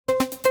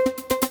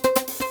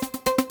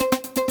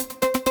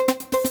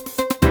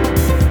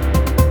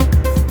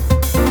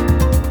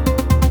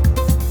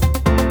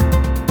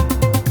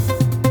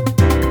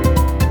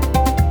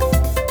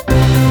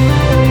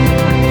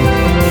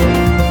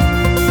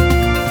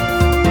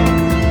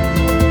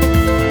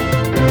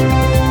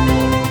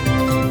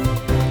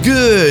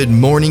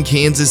morning,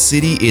 Kansas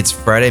City. It's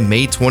Friday,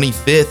 May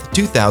 25th,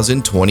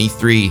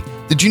 2023.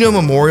 Did you know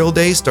Memorial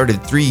Day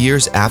started 3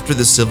 years after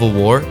the Civil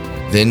War?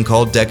 Then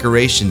called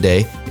Decoration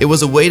Day, it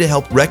was a way to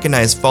help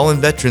recognize fallen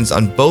veterans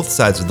on both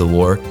sides of the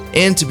war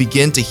and to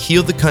begin to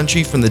heal the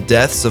country from the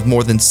deaths of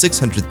more than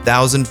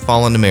 600,000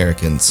 fallen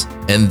Americans.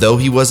 And though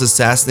he was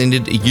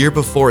assassinated a year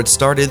before it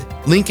started,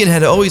 Lincoln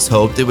had always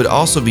hoped it would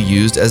also be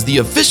used as the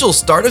official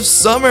start of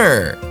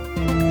summer.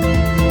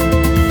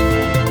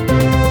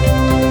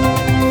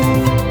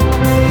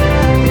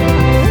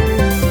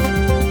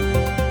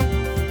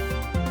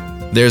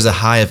 There's a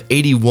high of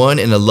 81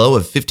 and a low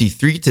of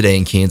 53 today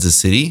in Kansas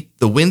City.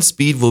 The wind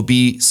speed will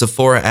be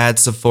Sephora at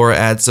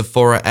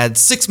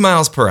 6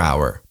 miles per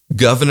hour.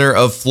 Governor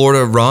of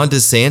Florida Ron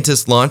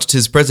DeSantis launched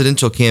his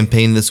presidential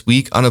campaign this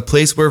week on a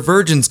place where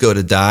virgins go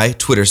to die,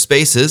 Twitter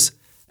Spaces.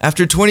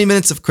 After 20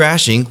 minutes of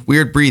crashing,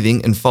 weird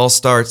breathing, and false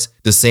starts,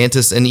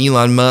 DeSantis and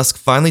Elon Musk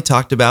finally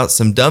talked about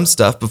some dumb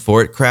stuff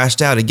before it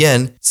crashed out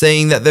again,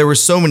 saying that there were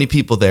so many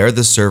people there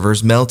the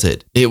servers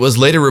melted. It was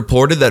later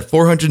reported that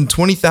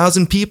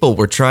 420,000 people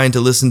were trying to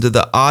listen to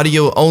the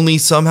audio-only,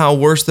 somehow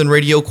worse than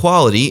radio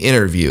quality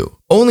interview.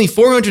 Only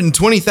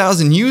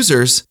 420,000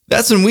 users?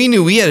 That's when we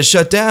knew we had to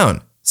shut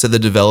down, said the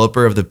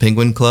developer of the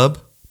Penguin Club.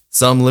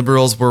 Some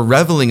liberals were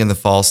reveling in the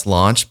false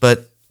launch,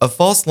 but a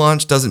false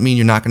launch doesn't mean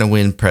you're not going to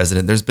win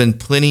president. There's been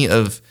plenty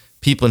of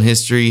people in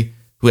history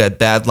who had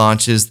bad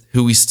launches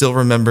who we still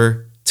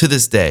remember to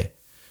this day.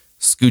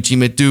 Scoochie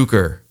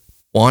McDooker,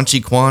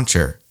 Wanchi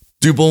Quancher,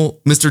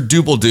 Mr.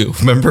 Doobledoo,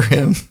 remember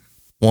him?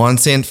 Juan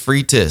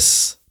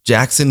Sanfritas,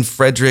 Jackson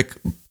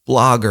Frederick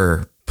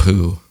Blogger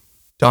Pooh,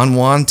 Don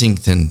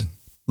Wantington,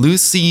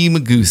 Lucy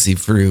Magoosey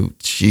Fruit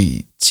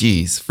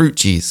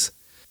Cheese,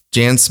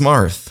 Jan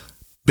Smarth,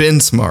 Ben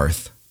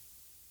Smarth,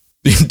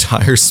 the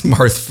entire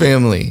Smarth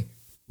family,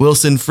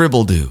 Wilson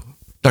Fribbledew,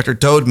 Dr.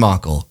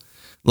 Toadmockle.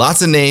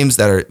 Lots of names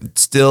that are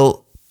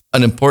still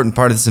an important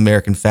part of this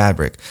American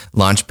fabric.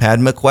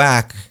 Launchpad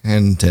McQuack,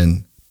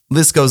 and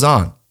list goes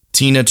on.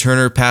 Tina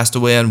Turner passed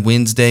away on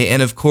Wednesday,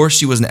 and of course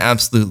she was an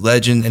absolute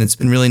legend, and it's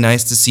been really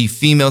nice to see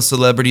female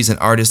celebrities and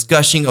artists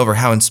gushing over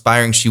how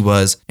inspiring she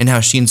was and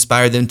how she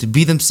inspired them to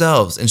be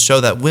themselves and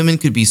show that women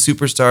could be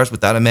superstars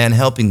without a man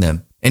helping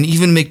them. And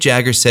even Mick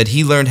Jagger said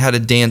he learned how to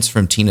dance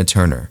from Tina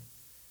Turner.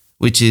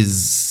 Which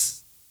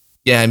is,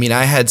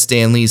 I had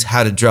Stan Lee's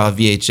How to Draw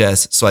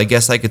VHS, so I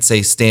guess I could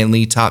say Stan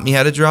Lee taught me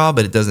how to draw,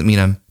 but it doesn't mean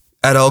I'm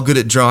at all good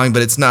at drawing,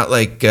 but it's not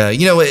like,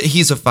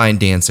 he's a fine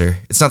dancer.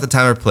 It's not the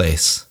time or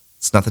place.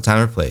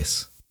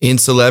 In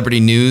celebrity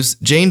news,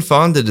 Jane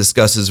Fonda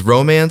discusses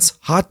romance,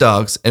 hot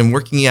dogs, and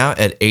working out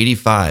at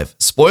 85.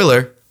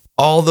 Spoiler,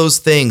 all those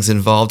things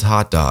involved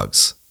hot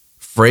dogs.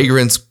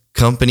 Fragrance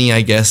company, I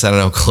guess,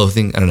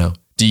 clothing,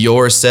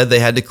 Dior said they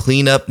had to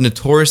clean up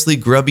notoriously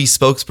grubby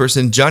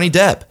spokesperson Johnny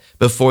Depp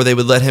before they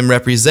would let him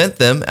represent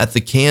them at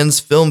the Cannes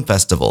Film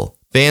Festival.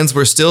 Fans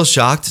were still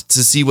shocked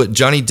to see what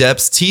Johnny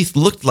Depp's teeth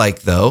looked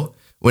like, though.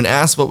 When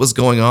asked what was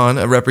going on,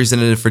 a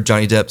representative for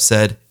Johnny Depp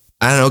said,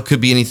 it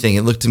could be anything.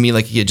 It looked to me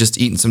like he had just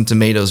eaten some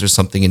tomatoes or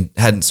something and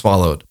hadn't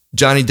swallowed.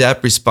 Johnny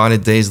Depp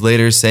responded days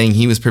later saying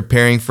he was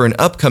preparing for an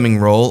upcoming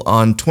role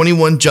on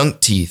 21 Junk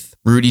Teeth.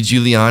 Rudy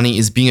Giuliani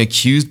is being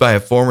accused by a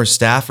former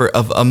staffer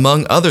of,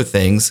 among other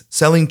things,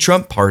 selling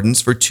Trump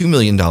pardons for $2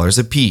 million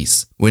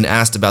apiece. When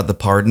asked about the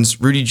pardons,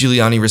 Rudy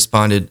Giuliani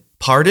responded,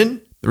 "Pardon?"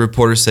 The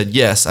reporter said,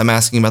 "Yes, I'm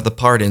asking about the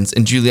pardons."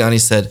 And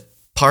Giuliani said,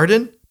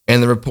 "Pardon?"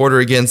 And the reporter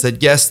again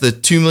said, "Yes, the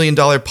 $2 million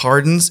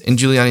pardons." And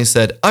Giuliani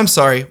said, "I'm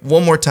sorry,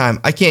 one more time.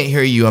 I can't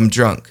hear you. I'm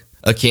drunk."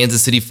 A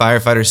Kansas City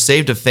firefighter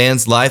saved a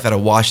fan's life at a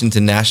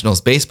Washington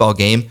Nationals baseball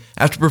game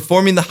after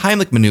performing the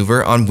Heimlich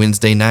maneuver on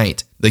Wednesday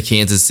night. The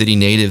Kansas City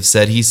native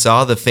said he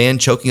saw the fan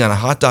choking on a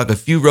hot dog a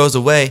few rows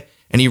away,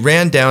 and he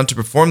ran down to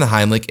perform the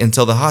Heimlich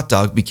until the hot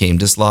dog became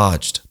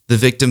dislodged. The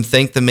victim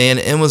thanked the man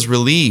and was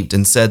relieved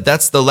and said,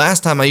 "That's the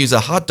last time I use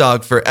a hot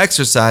dog for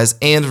exercise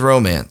and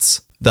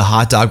romance." The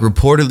hot dog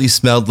reportedly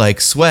smelled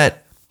like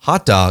sweat,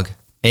 hot dog,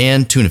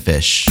 and tuna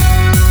fish.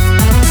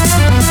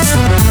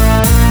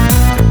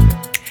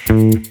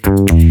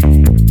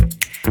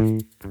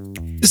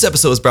 This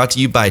episode is brought to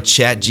you by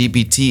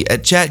ChatGPT.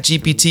 At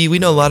ChatGPT, we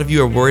know a lot of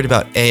you are worried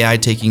about AI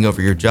taking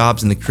over your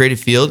jobs in the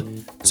creative field,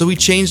 so we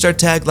changed our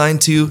tagline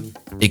to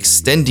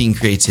extending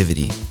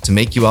creativity to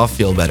make you all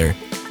feel better.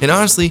 And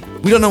honestly,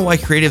 we don't know why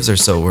creatives are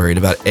so worried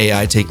about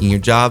AI taking your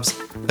jobs.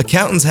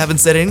 Accountants haven't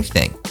said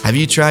anything. Have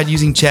you tried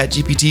using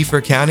ChatGPT for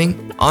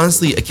accounting?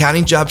 Honestly,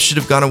 accounting jobs should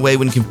have gone away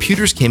when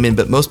computers came in,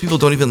 but most people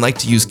don't even like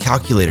to use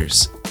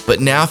calculators. But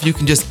now if you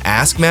can just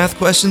ask math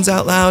questions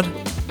out loud,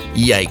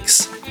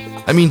 yikes.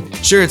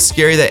 Sure, it's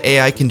scary that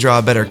AI can draw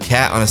a better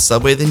cat on a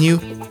subway than you,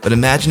 but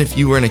imagine if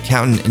you were an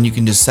accountant and you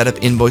can just set up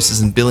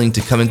invoices and billing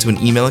to come into an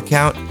email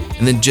account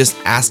and then just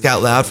ask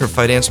out loud for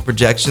financial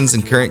projections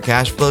and current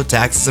cash flow,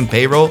 taxes, and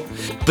payroll.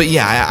 But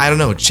I don't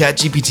know,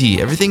 ChatGPT,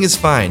 everything is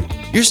fine.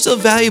 You're still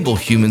valuable,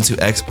 humans who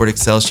export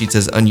Excel sheets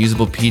as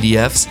unusable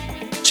PDFs.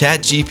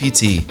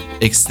 ChatGPT,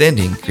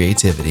 extending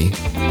creativity.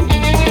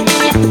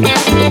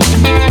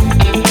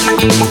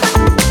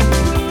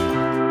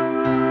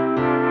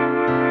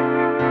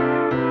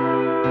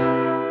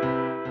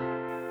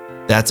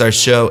 That's our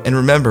show. And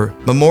remember,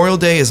 Memorial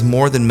Day is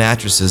more than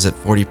mattresses at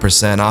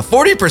 40% off.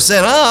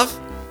 40% off?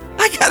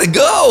 I gotta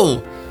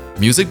go!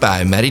 Music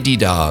by Matty D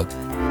Dog.